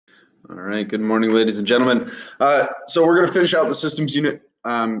All right, good morning, ladies and gentlemen. So we're going to finish out the systems unit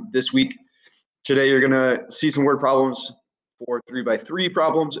this week. Today you're going to see some word problems for 3x3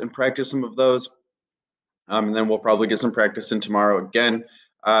 problems and practice some of those. And then we'll probably get some practice in tomorrow again,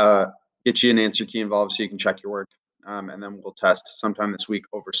 get you an answer key involved so you can check your work. And then we'll test sometime this week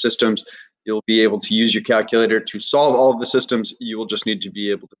over systems. You'll be able to use your calculator to solve all of the systems. You will just need to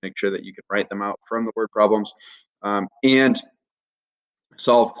be able to make sure that you can write them out from the word problems and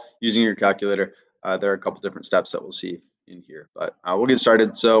solve using your calculator. There are a couple different steps that we'll see in here, but we'll get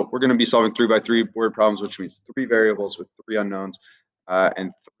started. So we're going to be solving 3x3 word problems, which means 3 variables with 3 unknowns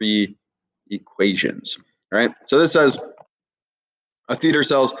and 3 equations. All right, so this says a theater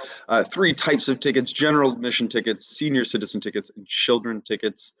sells 3 types of tickets: general admission tickets, senior citizen tickets, and children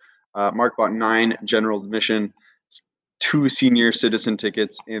tickets. Mark bought 9 general admission, 2 senior citizen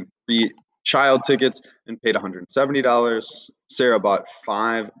tickets, and 3 child tickets and paid $170. Sarah bought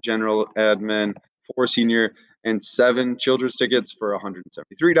 5 general admin, 4 senior, and 7 children's tickets for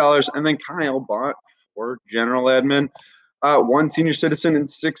 $173. And then Kyle bought 4 general admin, 1 senior citizen, and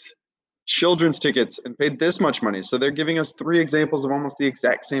 6 children's tickets and paid this much money. So they're giving us 3 examples of almost the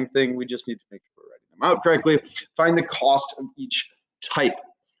exact same thing. We just need to make sure we're writing them out correctly. Find the cost of each type.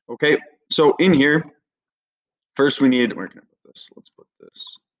 Okay, so in here, first we need, where can I put this? Let's put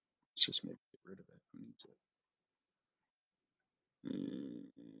this. Let's just maybe get rid of it. Who needs it? Put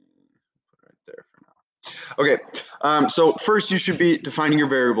it right there for now. Okay, so first you should be defining your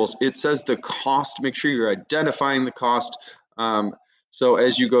variables. It says the cost. Make sure you're identifying the cost. So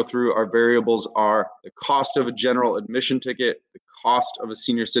as you go through, our variables are the cost of a general admission ticket, the cost of a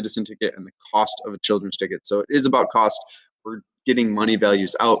senior citizen ticket, and the cost of a children's ticket. So it is about cost. We're getting money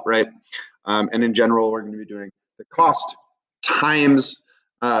values out, right? And in general, we're going to be doing the cost times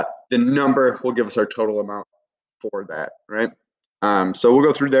the number will give us our total amount for that, right? So we'll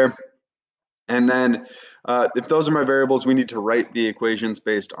go through there. And then if those are my variables, we need to write the equations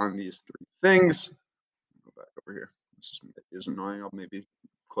based on these 3 things. Go back over here. This is annoying. I'll maybe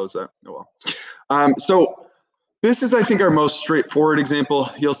close that. Oh well. So this is, I think, our most straightforward example.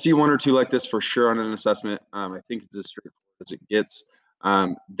 You'll see 1 or 2 like this for sure on an assessment. I think it's as straightforward as it gets.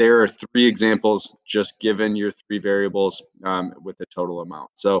 There are 3 examples just given your 3 variables with the total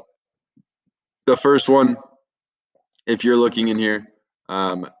amount. So the first one, if you're looking in here,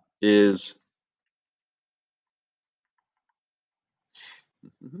 is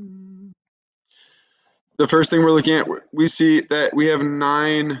the first thing we're looking at. We see that we have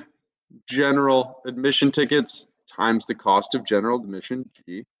 9 general admission tickets times the cost of general admission,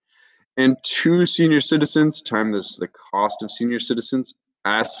 G, and 2 senior citizens times the cost of senior citizens,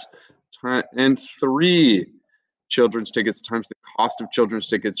 S, and 3 children's tickets times the cost of children's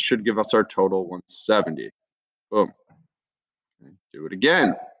tickets should give us our total 170. Boom. Okay, do it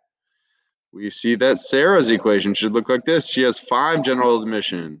again. We see that Sarah's equation should look like this. She has 5 general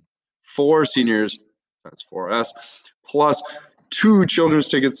admission, 4 seniors, that's 4S, plus 2 children's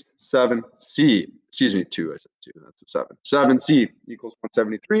tickets, 7C. Excuse me, 2, I said 2, that's a 7. 7C equals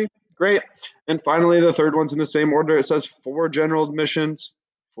 173, great. And finally, the third one's in the same order. It says 4 general admissions,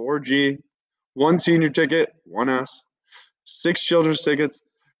 4G, 1 senior ticket, 1S, 6 children's tickets,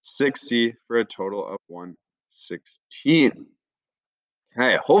 6C, for a total of 116.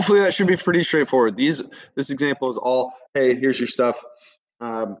 Okay, hopefully that should be pretty straightforward. This example is all, hey, here's your stuff.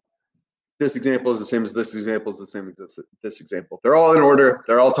 This example is the same as this example is the same as this example. They're all in order.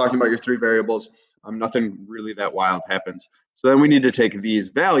 They're all talking about your 3 variables. Nothing really that wild happens. So then we need to take these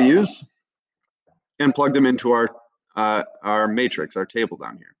values and plug them into our matrix, our table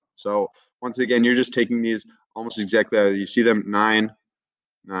down here. So once again, you're just taking these almost exactly how you see them: 9,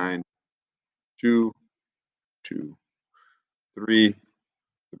 9, 2, 2, 3,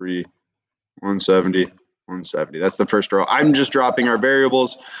 3, 170, 170. That's the first row. I'm just dropping our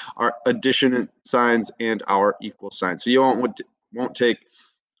variables, our addition signs, and our equal signs. So you won't take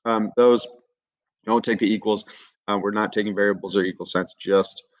those. You won't take the equals. We're not taking variables or equal signs,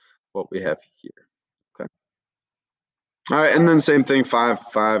 just what we have here. Okay. All right, and then same thing: 5,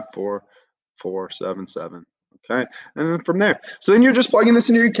 5, 4, 4, 7, 7. Okay, and then from there. So then you're just plugging this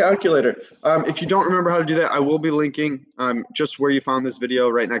into your calculator. If you don't remember how to do that, I will be linking just where you found this video.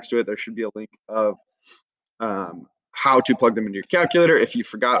 Right next to it, there should be a link of how to plug them into your calculator if you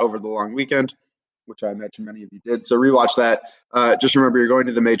forgot over the long weekend, which I imagine many of you did. So rewatch that. Just remember, you're going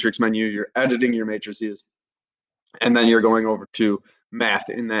to the matrix menu, you're editing your matrices, and then you're going over to math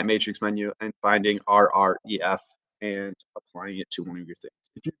in that matrix menu and finding RREF and applying it to one of your things.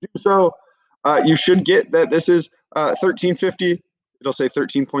 If you do so, you should get that this is 1350 it'll say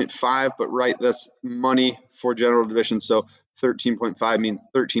 13.5, but right, that's money for general admission. So 13.5 means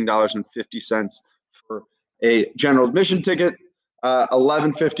 $13.50 for a general admission ticket,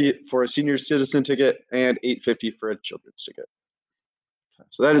 $11.50 for a senior citizen ticket, and $8.50 for a children's ticket. Okay,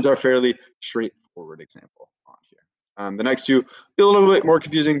 so that is our fairly straightforward example on here. The next two be a little bit more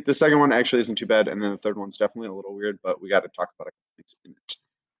confusing. The second one actually isn't too bad, and then the third one's definitely a little weird, but we got to talk about it in it.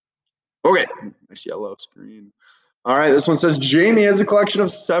 Okay, nice yellow screen. All right, this one says Jamie has a collection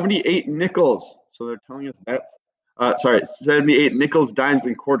of 78 nickels. So they're telling us that's, 78 nickels, dimes,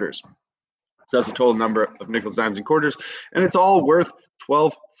 and quarters. So that's the total number of nickels, dimes, and quarters, and it's all worth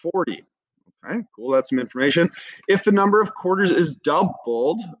 $12.40. Okay, cool, that's some information. If the number of quarters is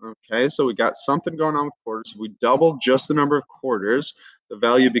doubled, okay, so we got something going on with quarters. If we double just the number of quarters, the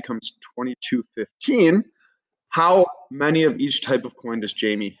value becomes $22.15. How many of each type of coin does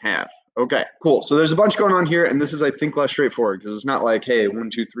Jamie have? Okay, cool. So there's a bunch going on here, and this is, I think, less straightforward because it's not like, hey, 1,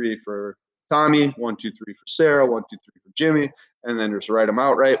 2, 3 for Tommy, 1, 2, 3 for Sarah, 1, 2, 3 for Jimmy, and then just write them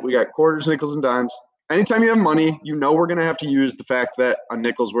out, right? We got quarters, nickels, and dimes. Anytime you have money, you know we're going to have to use the fact that a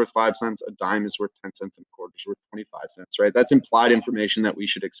nickel's worth 5 cents, a dime is worth 10 cents, and a quarter's worth 25 cents, right? That's implied information that we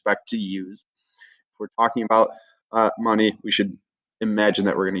should expect to use. If we're talking about money, we should imagine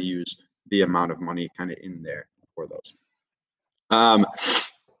that we're going to use the amount of money kind of in there for those.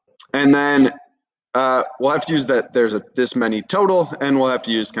 And then we'll have to use that there's this many total, and we'll have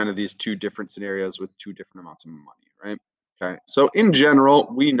to use kind of these two different scenarios with two different amounts of money, right? Okay, so in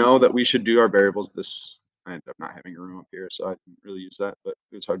general, we know that we should do our variables. This, I ended up not having a room up here, so I didn't really use that, but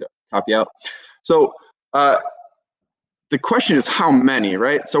it was hard to copy out. So the question is how many,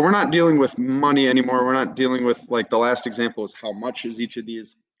 right? So we're not dealing with money anymore. We're not dealing with, like the last example is how much is each of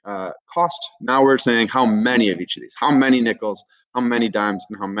these cost. Now we're saying how many of each of these, how many nickels, how many dimes,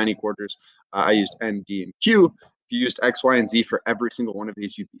 and how many quarters. I used N, D, and Q. If you used X, Y, and Z for every single one of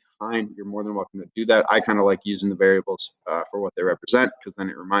these, you'd be fine. You're more than welcome to do that. I kind of like using the variables for what they represent because then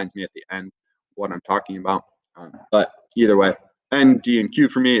it reminds me at the end what I'm talking about. But either way, N, D, and Q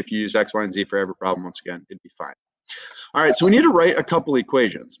for me, if you use X, Y, and Z for every problem, once again, it'd be fine. All right, so we need to write a couple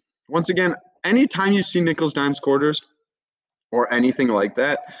equations. Once again, anytime you see nickels, dimes, quarters, or anything like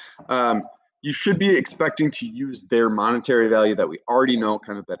that, you should be expecting to use their monetary value that we already know,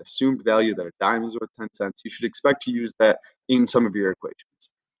 kind of that assumed value that a dime is worth 10 cents. You should expect to use that in some of your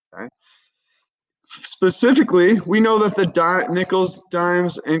equations, okay? Specifically, we know that the nickels,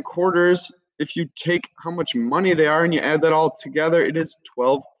 dimes, and quarters, if you take how much money they are and you add that all together, it is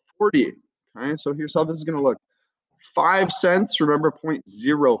 $12.40, okay? So here's how this is gonna look. 5 cents, remember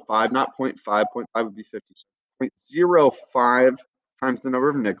 0.05, not 0.5, 0.5 would be 50 cents. 0.05 times the number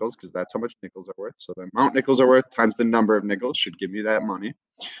of nickels, because that's how much nickels are worth. So the amount nickels are worth times the number of nickels should give you that money.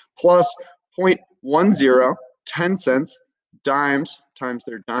 Plus 0.10, 10 cents, dimes times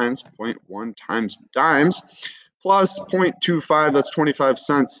their dimes, 0.1 times dimes, plus 0.25, that's 25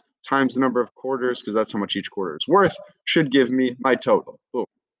 cents, times the number of quarters, because that's how much each quarter is worth, should give me my total. Boom.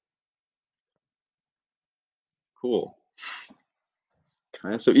 Cool.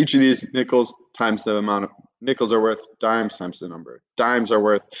 Okay, so each of these nickels times the amount of nickels are worth, dimes times the number of dimes are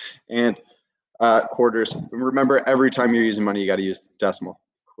worth, and quarters. Remember, every time you're using money, you got to use decimal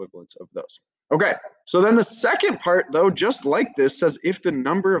equivalents of those. Okay, so then the second part, though, just like this, says if the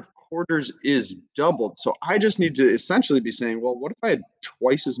number of quarters is doubled. So I just need to essentially be saying, well, what if I had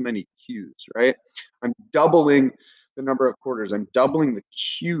twice as many Qs, right? I'm doubling the number of quarters. I'm doubling the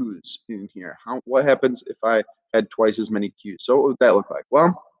Qs in here. What happens if I had twice as many Qs? So what would that look like?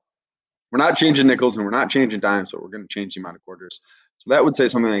 Well, we're not changing nickels and we're not changing dimes, but we're going to change the amount of quarters. So that would say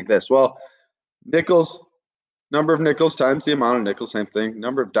something like this. Well, nickels, number of nickels times the amount of nickels, same thing.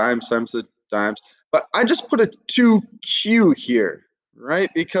 Number of dimes times the dimes. But I just put a 2Q here, right?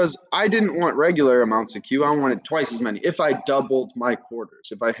 Because I didn't want regular amounts of Q. I wanted twice as many. If I doubled my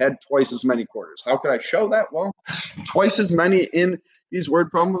quarters, if I had twice as many quarters, how could I show that? Well, twice as many in these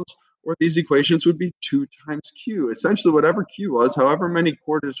word problems or these equations would be 2 times Q. Essentially, whatever Q was, however many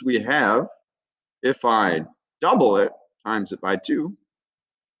quarters we have, if I double it, times it by 2,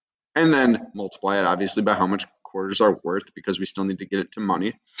 and then multiply it obviously by how much quarters are worth because we still need to get it to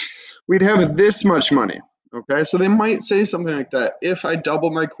money, we'd have this much money. Okay, so they might say something like that. If I double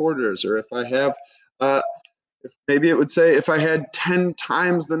my quarters, or if I have, maybe it would say if I had 10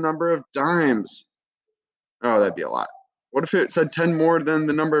 times the number of dimes. Oh, that'd be a lot. What if it said 10 more than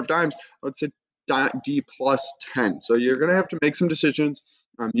the number of dimes? I would say D plus 10. So you're going to have to make some decisions,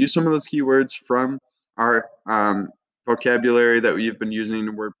 use some of those keywords from our vocabulary that we've been using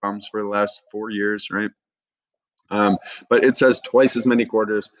in word problems for the last 4 years, right? But it says twice as many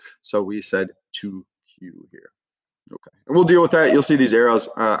quarters, so we said 2Q here. Okay, and we'll deal with that. You'll see these arrows.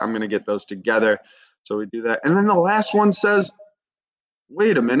 I'm going to get those together. So we do that. And then the last one says,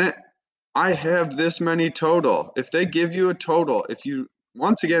 wait a minute, I have this many total. If they give you a total,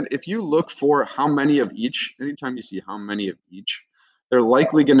 once again, if you look for how many of each, anytime you see how many of each, they're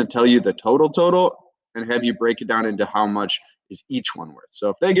likely going to tell you the total and have you break it down into how much is each one worth. So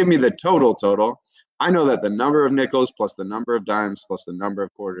if they give me the total, I know that the number of nickels plus the number of dimes plus the number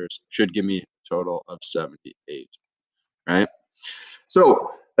of quarters should give me a total of 78, right?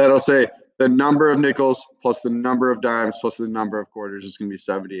 So that'll say the number of nickels plus the number of dimes plus the number of quarters is going to be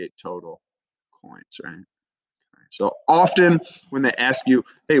 78 total coins, right? So often when they ask you,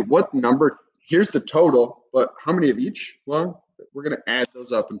 hey, what number, here's the total, but how many of each? Well, we're going to add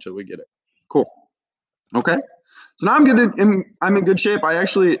those up until we get it. Cool. Okay. So now I'm in good shape.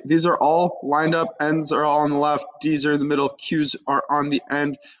 These are all lined up. N's are all on the left. D's are in the middle. Q's are on the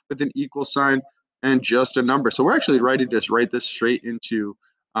end with an equal sign and just a number. So we're actually ready to just write this straight into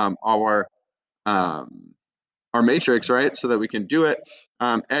our matrix, right? So that we can do it.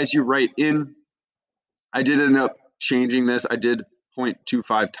 As you write in, I did end up changing this. I did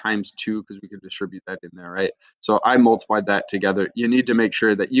 0.25 times 2 because we could distribute that in there, right? So I multiplied that together. You need to make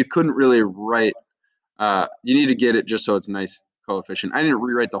sure that you couldn't really write, you need to get it just so it's a nice coefficient. I didn't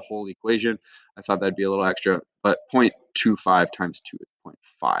rewrite the whole equation. I thought that'd be a little extra, but 0.25 times 2 is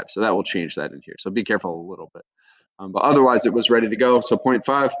 0.5. So that will change that in here. So be careful a little bit. But otherwise, it was ready to go. So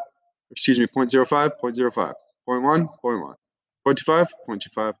 0.05, 0.05, 0.05, 0.1, 0.1, 0.25,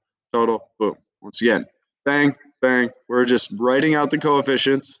 0.25, total, boom. Once again, bang, bang. We're just writing out the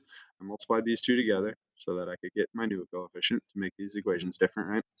coefficients. I multiplied these two together so that I could get my new coefficient to make these equations different,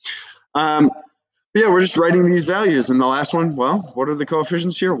 right? Yeah, we're just writing these values. And the last one, well, what are the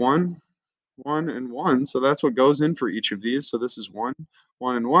coefficients here? 1, 1, and 1. So that's what goes in for each of these. So this is 1,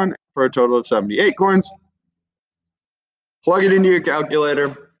 1, and 1 for a total of 78 coins. Plug it into your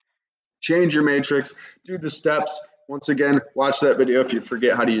calculator, change your matrix, do the steps. Once again, watch that video if you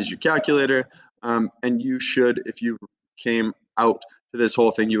forget how to use your calculator. And you should, if you came out to this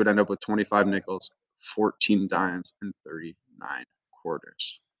whole thing, you would end up with 25 nickels, 14 dimes, and 39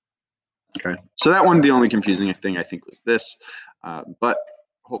 quarters. Okay, so that one, the only confusing thing I think was this, but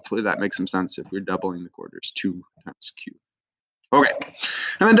hopefully that makes some sense if we're doubling the quarters 2 times Q. Okay,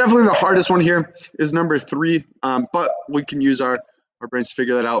 and then definitely the hardest one here is number 3, but we can use our brains to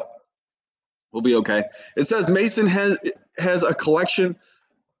figure that out. We'll be okay. It says Mason has a collection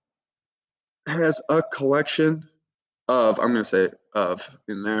of, I'm going to say of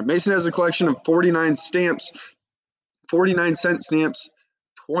in there. Mason has a collection of 49 stamps, 49-cent stamps,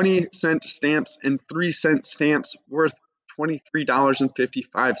 20-cent stamps, and 3-cent stamps worth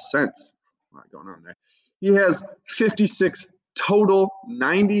 $23.55. A lot going on there. He has 56 total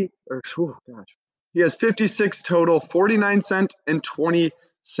 49-cent and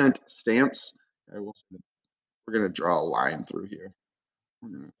 20-cent stamps. We're going to draw a line through here.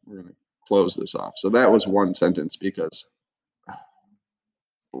 We're going to close this off. So that was one sentence because,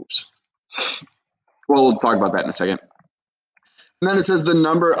 oops. Well, we'll talk about that in a second. And then it says the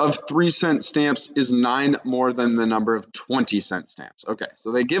number of 3-cent stamps is 9 more than the number of 20-cent stamps. Okay,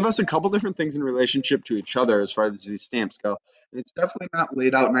 so they give us a couple different things in relationship to each other as far as these stamps go. And it's definitely not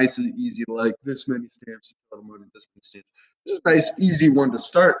laid out nice and easy, like this many stamps, total money, this many stamps. It's a nice, easy one to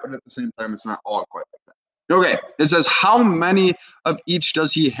start, but at the same time, it's not all quite like that. Okay, it says how many of each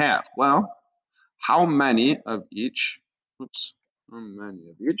does he have? Well, how many of each? Oops, how many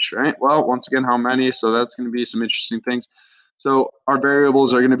of each, right? Well, once again, how many? So that's going to be some interesting things. So our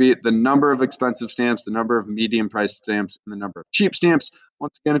variables are going to be the number of expensive stamps, the number of medium priced stamps, and the number of cheap stamps.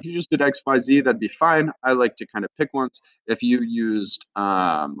 Once again, if you just did X, Y, Z, that'd be fine. I like to kind of pick ones. If you used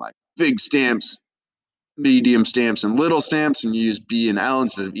like big stamps, medium stamps, and little stamps, and you use B and L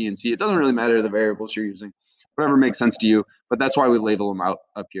instead of E and C, it doesn't really matter the variables you're using. Whatever makes sense to you, but that's why we label them out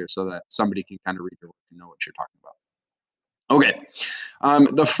up here so that somebody can kind of read your work and know what you're talking about. Okay,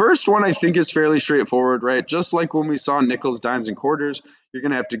 the first one I think is fairly straightforward, right? Just like when we saw nickels, dimes, and quarters, you're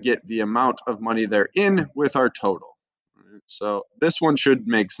going to have to get the amount of money they're in with our total. Right? So this one should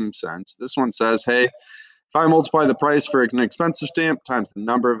make some sense. This one says, hey, if I multiply the price for an expensive stamp times the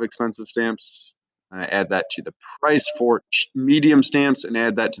number of expensive stamps, I add that to the price for medium stamps and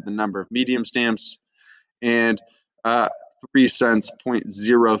add that to the number of medium stamps, and 3 cents,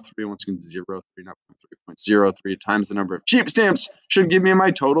 0.03, once again, 0.3, not 0.3, 0.03 times the number of cheap stamps should give me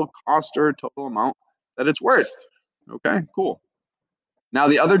my total cost or total amount that it's worth. Okay, cool. Now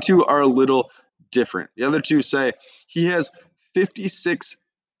the other two are a little different. The other two say he has 56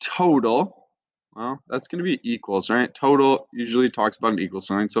 total Well, that's going to be equals, right? Total usually talks about an equal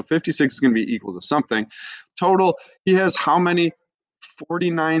sign. So 56 is going to be equal to something. Total, he has how many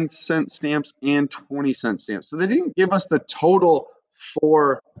 49-cent stamps and 20-cent stamps? So they didn't give us the total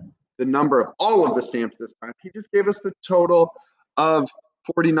for the number of all of the stamps this time. He just gave us the total of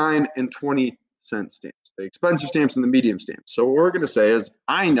 49 and 20-cent stamps, the expensive stamps and the medium stamps. So what we're going to say is,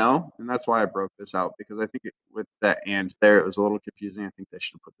 I know, and that's why I broke this out, because I think with that and there, it was a little confusing. I think they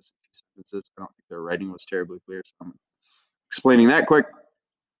should have put this in 2 sentences. I don't think their writing was terribly clear, so I'm explaining that quick.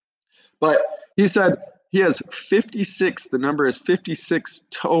 But he said he has 56, the number is 56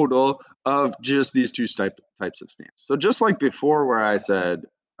 total of just these two types of stamps. So just like before where I said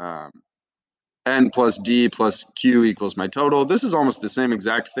N plus D plus Q equals my total, this is almost the same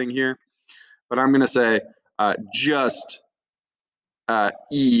exact thing here, but I'm going to say just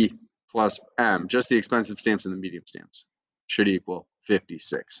E plus M, just the expensive stamps and the medium stamps should equal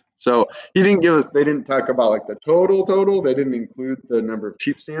 56. So he didn't give us, they didn't talk about like the total, they didn't include the number of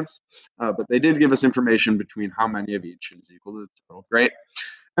cheap stamps, but they did give us information between how many of each is equal to the total. Great.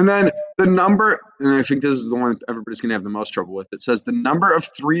 And then the number, and I think this is the one everybody's going to have the most trouble with. It says the number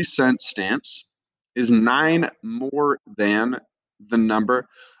of 3-cent stamps is 9 more than the number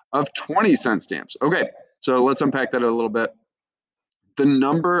of 20-cent stamps. Okay, so let's unpack that a little bit. The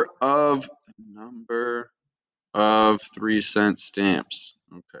number of 3-cent stamps.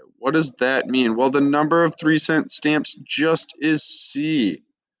 Okay, what does that mean? Well, the number of 3-cent stamps just is C.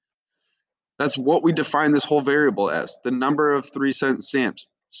 That's what we define this whole variable as. The number of 3-cent stamps,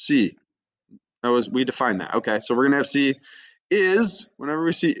 C. We defined that. Okay, so we're gonna have C is, whenever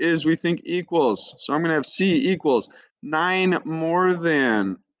we see is, we think equals. So I'm gonna have C equals 9 more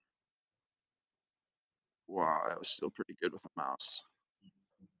than. Wow, that was still pretty good with a mouse.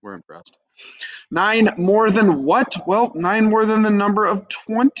 We're impressed. 9 more than what? Well, 9 more than the number of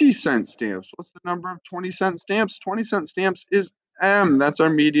 20-cent stamps. What's the number of 20-cent stamps? 20-cent stamps is M. That's our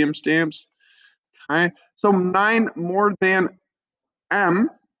medium stamps. Okay, so 9 more than M.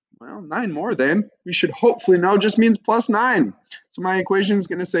 Well, 9 more than, we should hopefully know, just means plus 9. So my equation is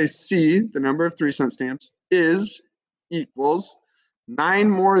going to say C, the number of 3-cent stamps, is equals 9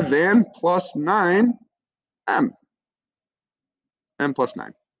 more than plus 9, M. M plus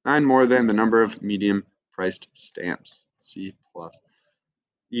 9. 9 more than the number of medium-priced stamps. C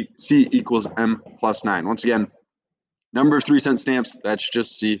equals M plus 9. Once again, number of 3-cent stamps, that's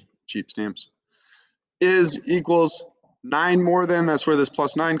just C, cheap stamps, is equals 9 more than, that's where this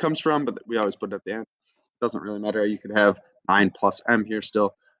plus 9 comes from, but we always put it at the end. Doesn't really matter. You could have 9 plus M here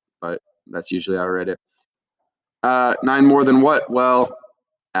still, but that's usually how I write it. 9 more than what? Well,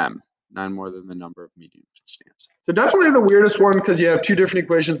 M. 9 more than the number of medium stamps. So definitely the weirdest one, because you have two different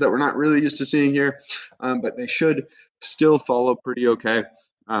equations that we're not really used to seeing here, but they should still follow pretty okay.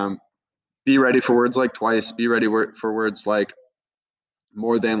 Be ready for words like twice. Be ready for words like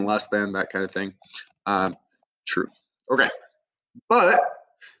more than, less than, that kind of thing. True. Okay. But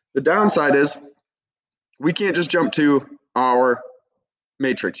the downside is we can't just jump to our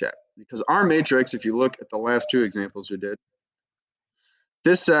matrix yet, because our matrix, if you look at the last two examples we did,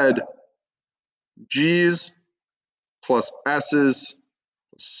 this said G's plus S's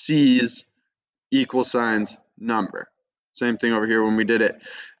plus C's equal signs number. Same thing over here when we did it.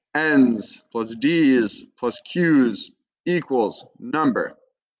 N's plus D's plus Q's equals number.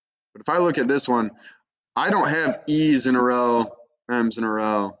 But if I look at this one, I don't have E's in a row, M's in a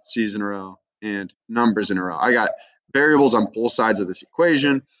row, C's in a row, and numbers in a row. I got variables on both sides of this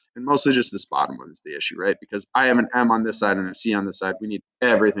equation, and mostly just this bottom one is the issue, right? Because I have an M on this side and a C on this side. We need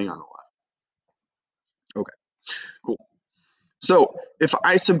everything on the left. Okay, cool. So if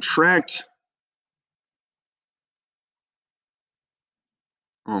I subtract,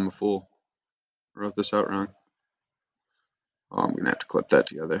 oh, I'm a fool. I wrote this out wrong. Oh, I'm gonna have to clip that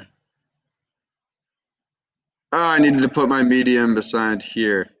together. Oh, I needed to put my medium beside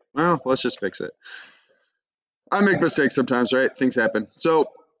here. Well, let's just fix it. I make mistakes sometimes, right? Things happen.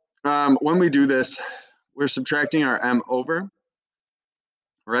 So when we do this, we're subtracting our M over,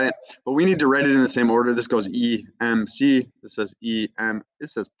 right? But we need to write it in the same order. This goes E, M, C. This says E, M.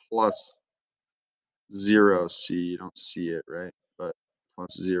 This says plus 0, C. You don't see it, right? But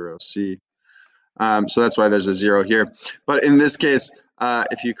plus 0, C. So that's why there's a 0 here. But in this case,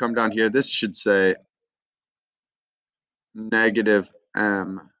 if you come down here, this should say negative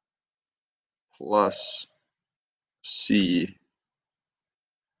M plus C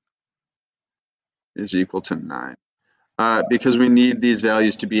is equal to 9. Because we need these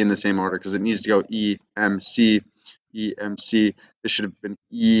values to be in the same order, because it needs to go E, M, C, E, M, C. This should have been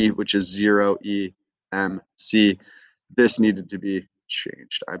E, which is 0, E, M, C. This needed to be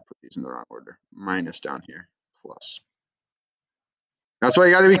changed. I put these in the wrong order. Minus down here, plus. That's why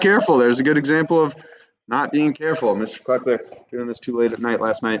you got to be careful. There's a good example of not being careful. Mr. Kleckler doing this too late at night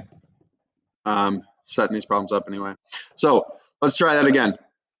last night. Setting these problems up anyway. So let's try that again.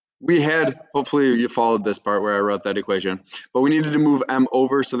 We had, hopefully you followed this part where I wrote that equation, but we needed to move m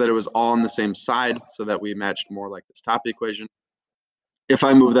over so that it was all on the same side so that we matched more like this top equation. If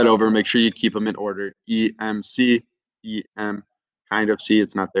I move that over, make sure you keep them in order. EMC, EM, kind of C,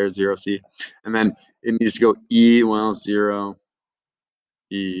 it's not there, 0C. And then it needs to go E, well, 0,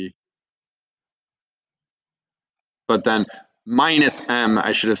 E. But then minus M,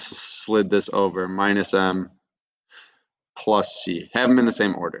 I should have slid this over, minus M plus C. Have them in the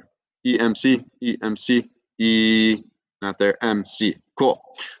same order. EMC, EMC, E, not there, MC. Cool.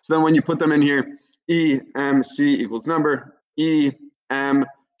 So then when you put them in here, EMC equals number, EMC,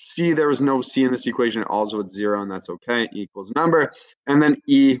 there was no C in this equation, it alls with 0, and that's okay, E equals number. And then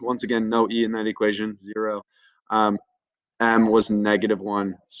E, once again, no E in that equation, 0. M was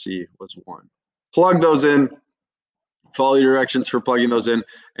 -1, C was 1. Plug those in, follow your directions for plugging those in,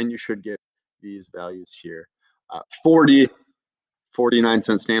 and you should get these values here. 40,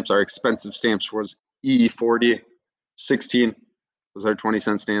 49-cent stamps are expensive stamps was E40. 16, those are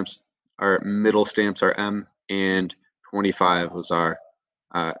 20-cent stamps. Our middle stamps are M, and 25 was our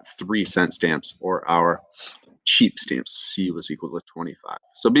 3-cent stamps, or our cheap stamps. C was equal to 25.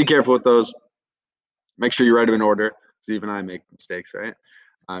 So be careful with those. Make sure you write them in order, because even I make mistakes, right?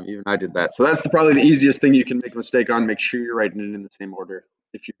 Even I did that. So that's probably the easiest thing you can make a mistake on. Make sure you're writing it in the same order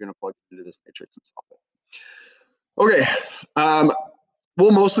if you're going to plug it into this matrix and solve it. Okay,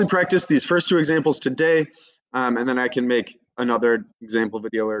 we'll mostly practice these first two examples today, and then I can make another example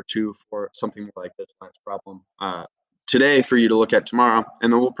video or two for something more like this last problem today for you to look at tomorrow.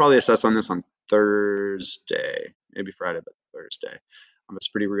 And then we'll probably assess on this on Thursday, maybe Friday, but Thursday. It's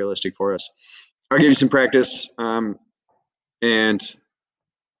pretty realistic for us. I'll give you some practice, and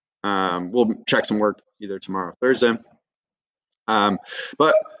we'll check some work either tomorrow or Thursday.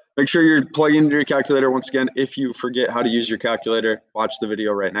 But make sure you're plugging into your calculator. Once again, if you forget how to use your calculator, watch the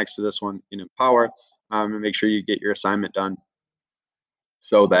video right next to this one in Empower, and make sure you get your assignment done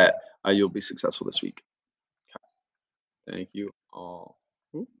so that you'll be successful this week. Okay. Thank you all.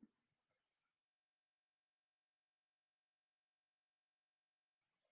 Ooh.